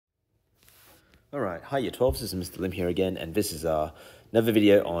Alright, hi Year 12s, this is Mr. Lim here again, and this is another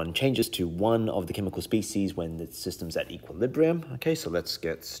video on changes to one of the chemical species when the system's at equilibrium. Okay, so let's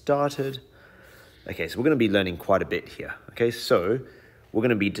get started. Okay, so we're going to be learning quite a bit here. Okay, so we're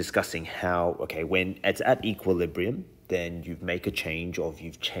going to be discussing how, when it's at equilibrium, then you make a change, or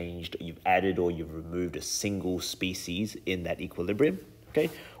you've added or you've removed a single species in that equilibrium. Okay,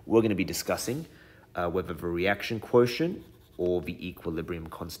 we're going to be discussing whether the reaction quotient or the equilibrium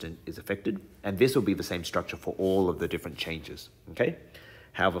constant is affected. And this will be the same structure for all of the different changes, okay?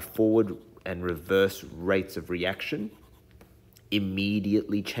 How the forward and reverse rates of reaction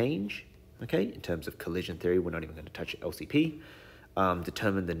immediately change, okay? In terms of collision theory, we're not even going to touch LCP.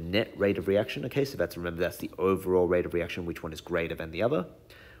 Determine the net rate of reaction, okay? So remember, that's the overall rate of reaction, which one is greater than the other,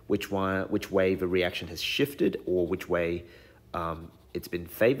 which way the reaction has shifted, or which way it's been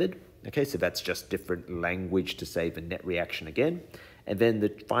favored. Okay, so that's just different language to say the net reaction again. And then the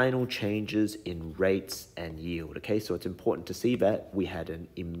final changes in rates and yield. Okay, so it's important to see that we had an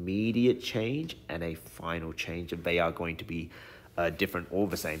immediate change and a final change, and they are going to be different or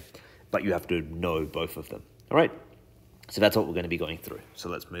the same, but you have to know both of them. All right, so that's what we're going to be going through. So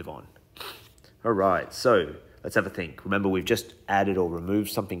let's move on. All right, so let's have a think. Remember, we've just added or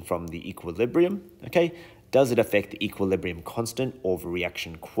removed something from the equilibrium. Okay. Does it affect the equilibrium constant or the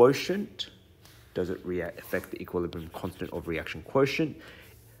reaction quotient? Does it affect the equilibrium constant or reaction quotient?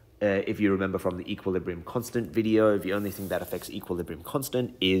 If you remember from the equilibrium constant video, the only thing that affects equilibrium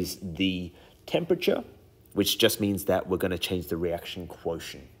constant is the temperature, which just means that we're going to change the reaction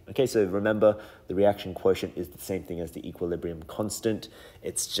quotient. Okay, so remember, the reaction quotient is the same thing as the equilibrium constant.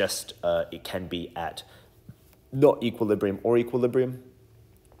 It's just, it can be at not equilibrium or equilibrium.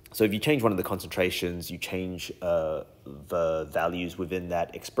 So if you change one of the concentrations, you change the values within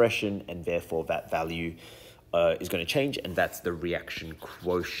that expression, and therefore that value is going to change, and that's the reaction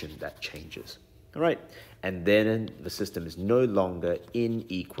quotient that changes. All right, and then the system is no longer in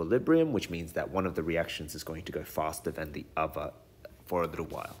equilibrium, which means that one of the reactions is going to go faster than the other for a little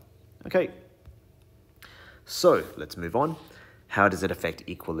while. Okay, so let's move on. How does it affect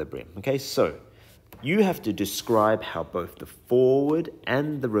equilibrium? Okay, so you have to describe how both the forward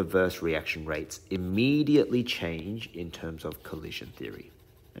and the reverse reaction rates immediately change in terms of collision theory.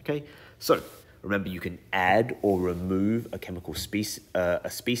 Okay, so remember, you can add or remove a chemical species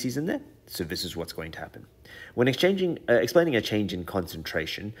in there. So this is what's going to happen. When explaining a change in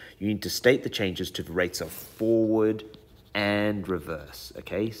concentration, you need to state the changes to the rates of forward and reverse.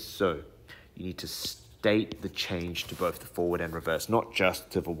 Okay, so you need to state the change to both the forward and reverse, not just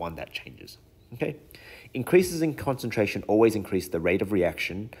to the one that changes. Okay, increases in concentration always increase the rate of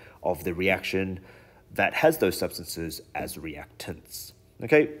reaction of the reaction that has those substances as reactants.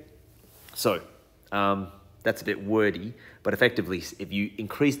 Okay, so that's a bit wordy, but effectively, if you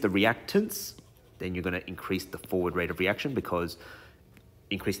increase the reactants, then you're going to increase the forward rate of reaction, because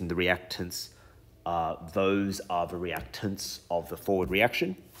increasing the reactants, those are the reactants of the forward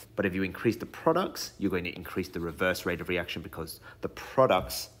reaction. But if you increase the products, you're going to increase the reverse rate of reaction, because the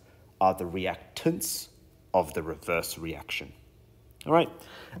products are the reactants of the reverse reaction. All right,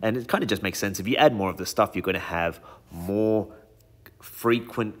 and it kind of just makes sense. If you add more of the stuff, you're going to have more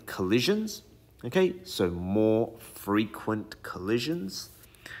frequent collisions. Okay, so more frequent collisions.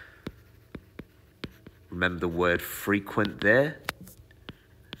 Remember the word frequent there.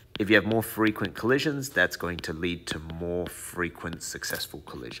 If you have more frequent collisions, that's going to lead to more frequent successful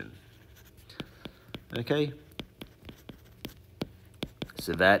collision. Okay.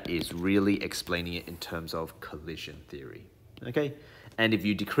 So that is really explaining it in terms of collision theory, okay? And if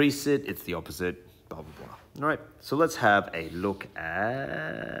you decrease it, it's the opposite, blah, blah, blah. All right, so let's have a look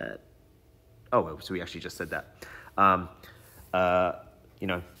at, so we actually just said that. You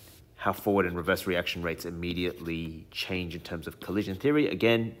know, how forward and reverse reaction rates immediately change in terms of collision theory.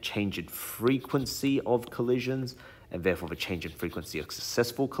 Again, change in frequency of collisions, and therefore the change in frequency of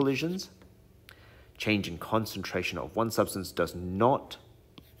successful collisions. Change in concentration of one substance does not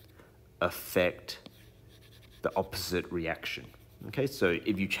affect the opposite reaction. Okay, so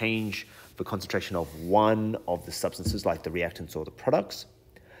if you change the concentration of one of the substances, like the reactants or the products,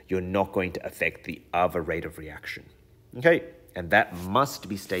 you're not going to affect the other rate of reaction. Okay, and that must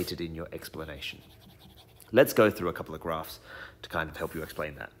be stated in your explanation. Let's go through a couple of graphs to kind of help you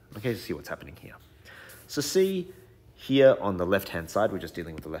explain that. Okay, to see what's happening here. So see here on the left-hand side, we're just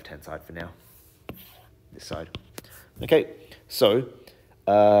dealing with the left-hand side for now. This side. Okay, so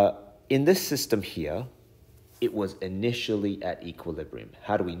in this system here, it was initially at equilibrium.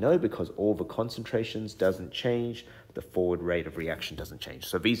 How do we know? Because all the concentrations doesn't change, the forward rate of reaction doesn't change.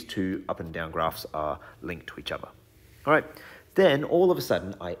 So these two up and down graphs are linked to each other. All right, then all of a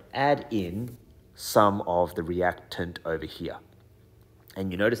sudden I add in some of the reactant over here.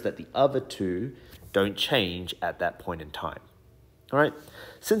 And you notice that the other two don't change at that point in time. All right,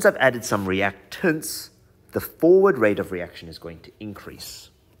 since I've added some reactants, the forward rate of reaction is going to increase.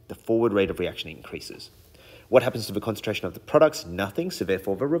 The forward rate of reaction increases. What happens to the concentration of the products? Nothing, so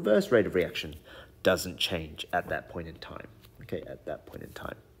therefore the reverse rate of reaction doesn't change at that point in time. Okay, at that point in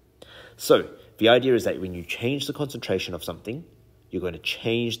time. So the idea is that when you change the concentration of something, you're going to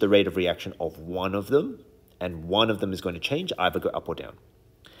change the rate of reaction of one of them, and one of them is going to change, either go up or down.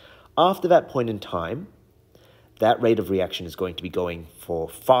 After that point in time, that rate of reaction is going to be going for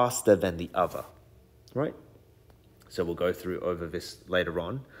faster than the other, right? So we'll go through over this later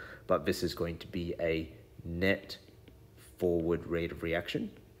on, but this is going to be a net forward rate of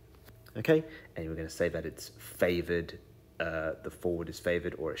reaction, okay? And we're going to say that it's favored, the forward is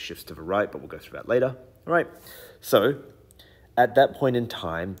favored or it shifts to the right, but we'll go through that later, all right? So at that point in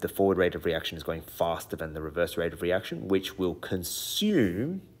time, the forward rate of reaction is going faster than the reverse rate of reaction, which will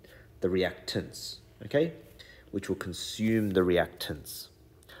consume the reactants, okay? Which will consume the reactants.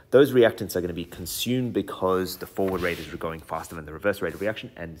 Those reactants are going to be consumed because the forward rate is going faster than the reverse rate of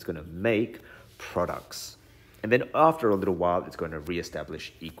reaction, and it's going to make products. And then after a little while, it's going to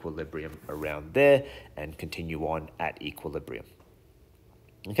reestablish equilibrium around there and continue on at equilibrium.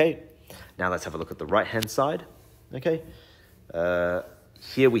 Okay, now let's have a look at the right-hand side. Okay,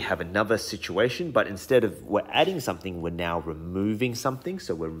 here we have another situation, but instead of we're adding something, we're now removing something.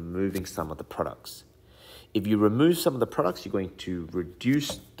 So we're removing some of the products. If you remove some of the products, you're going to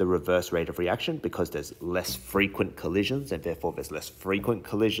reduce the reverse rate of reaction because there's less frequent collisions, and therefore there's less frequent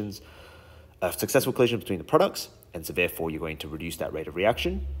collisions, successful collisions between the products, and so therefore you're going to reduce that rate of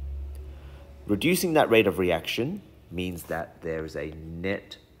reaction. Reducing that rate of reaction means that there is a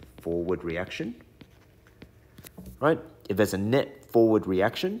net forward reaction, right? If there's a net forward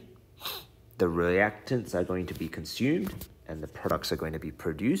reaction, the reactants are going to be consumed and the products are going to be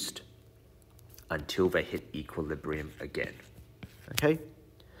produced until they hit equilibrium again, okay?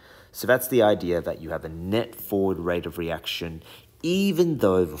 So that's the idea, that you have a net forward rate of reaction even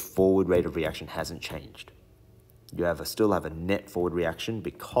though the forward rate of reaction hasn't changed. You still have a net forward reaction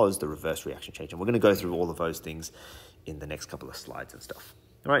because the reverse reaction changed. And we're going to go through all of those things in the next couple of slides and stuff.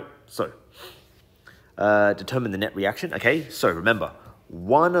 All right, so determine the net reaction. Okay, so remember,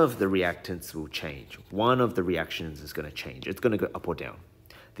 one of the reactants will change. One of the reactions is going to change. It's going to go up or down.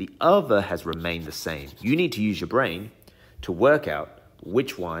 The other has remained the same. You need to use your brain to work out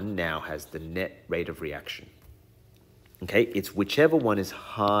which one now has the net rate of reaction. Okay, it's whichever one is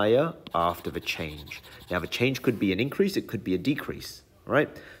higher after the change. Now, the change could be an increase, it could be a decrease, all right?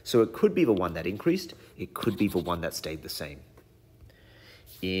 So it could be the one that increased, it could be the one that stayed the same.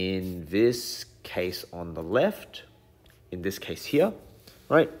 In this case on the left, in this case here,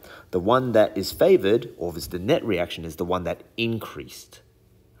 right, the one that is favored, or is the net reaction, is the one that increased,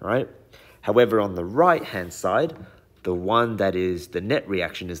 all right? However, on the right-hand side, the one that is the net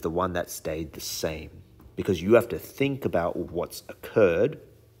reaction is the one that stayed the same, because you have to think about what's occurred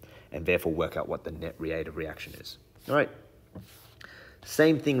and therefore work out what the net rate of reaction is. All right.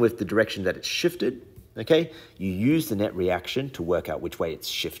 Same thing with the direction that it's shifted. Okay. You use the net reaction to work out which way it's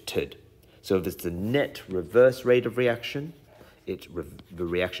shifted. So if it's the net reverse rate of reaction, the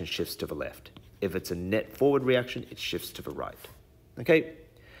reaction shifts to the left. If it's a net forward reaction, it shifts to the right. Okay.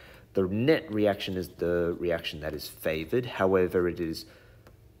 The net reaction is the reaction that is favored. However,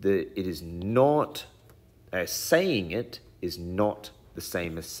 saying it is not the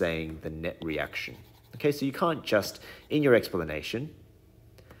same as saying the net reaction. Okay, so you can't just, in your explanation,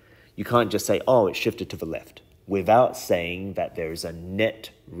 you can't just say, oh, it shifted to the left, without saying that there is a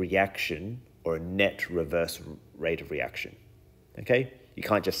net reaction or a net reverse rate of reaction. Okay, you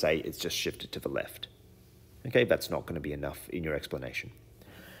can't just say it's just shifted to the left. Okay, that's not going to be enough in your explanation.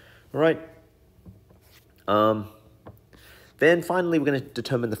 All right. Then finally, we're going to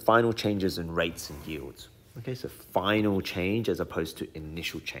determine the final changes in rates and yields. Okay, so final change as opposed to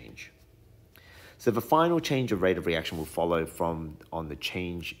initial change. So the final change of rate of reaction will follow on the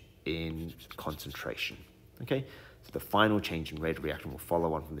change in concentration. Okay, so the final change in rate of reaction will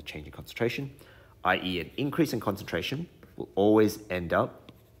follow on from the change in concentration, i.e. an increase in concentration will always end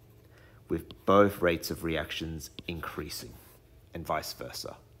up with both rates of reactions increasing and vice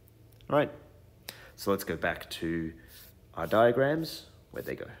versa. All right, so let's go back to our diagrams. Where'd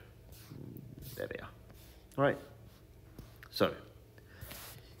they go? There they are. All right, so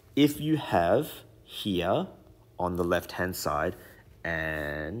if you have here on the left-hand side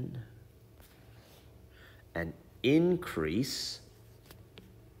an increase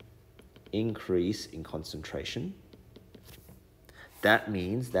in concentration, that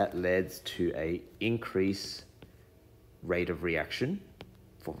means that leads to a increase rate of reaction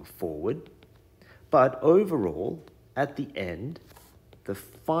for the forward. But overall, at the end, the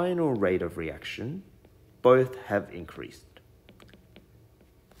final rate of reaction, both have increased.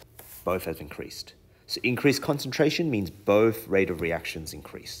 Both have increased. So increased concentration means both rate of reactions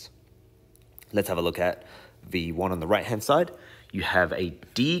increase. Let's have a look at the one on the right-hand side. You have a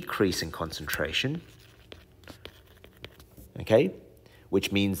decrease in concentration, okay,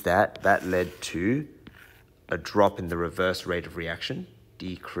 which means that led to a drop in the reverse rate of reaction,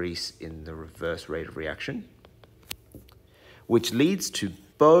 decrease in the reverse rate of reaction, which leads to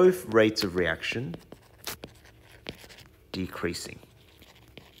both rates of reaction decreasing.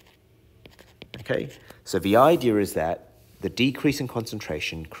 Okay, so the idea is that the decrease in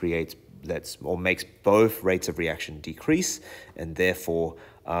concentration makes both rates of reaction decrease, and therefore,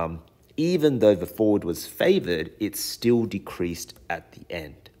 even though the forward was favored, it still decreased at the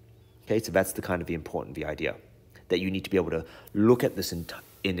end. Okay, so that's the important idea, that you need to be able to look at this in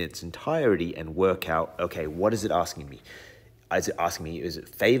its entirety and work out, okay, what is it asking me? Is it asking me, is it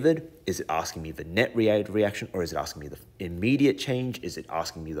favored? Is it asking me the net reaction, or is it asking me the immediate change? Is it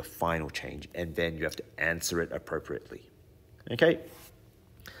asking me the final change? And then you have to answer it appropriately. Okay?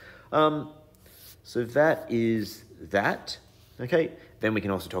 So that is that. Okay? Then we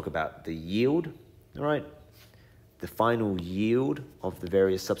can also talk about the yield. All right? The final yield of the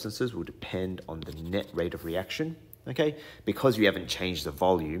various substances will depend on the net rate of reaction. Okay? Because you haven't changed the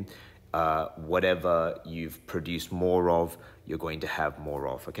volume, whatever you've produced more of, you're going to have more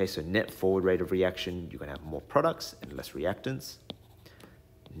of. Okay, so net forward rate of reaction, you're going to have more products and less reactants.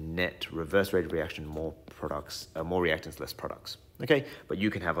 Net reverse rate of reaction, more reactants, less products. Okay, but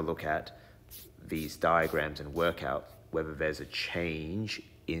you can have a look at these diagrams and work out whether there's a change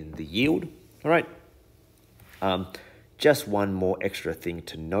in the yield. All right. Just one more extra thing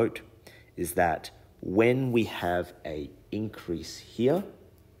to note is that when we have an increase here,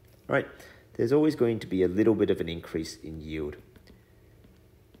 right, there's always going to be a little bit of an increase in yield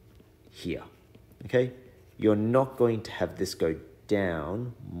here, okay? You're not going to have this go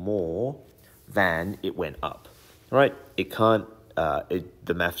down more than it went up, all right? It can't,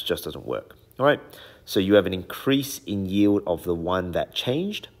 the maths just doesn't work, all right? So you have an increase in yield of the one that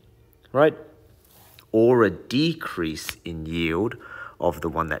changed, right? Or a decrease in yield of the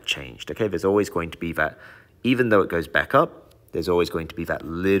one that changed, okay? There's always going to be that, even though it goes back up, there's always going to be that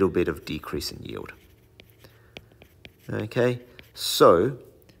little bit of decrease in yield. Okay, so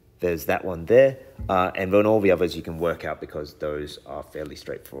there's that one there. And then all the others you can work out because those are fairly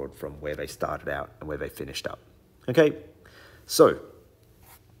straightforward from where they started out and where they finished up. Okay, so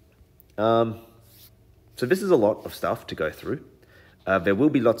this is a lot of stuff to go through. There will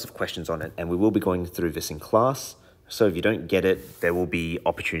be lots of questions on it, and we will be going through this in class. So if you don't get it, there will be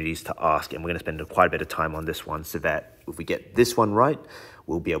opportunities to ask, and we're going to spend quite a bit of time on this one so that if we get this one right,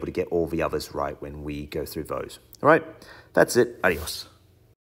 we'll be able to get all the others right when we go through those. All right, that's it. Adios.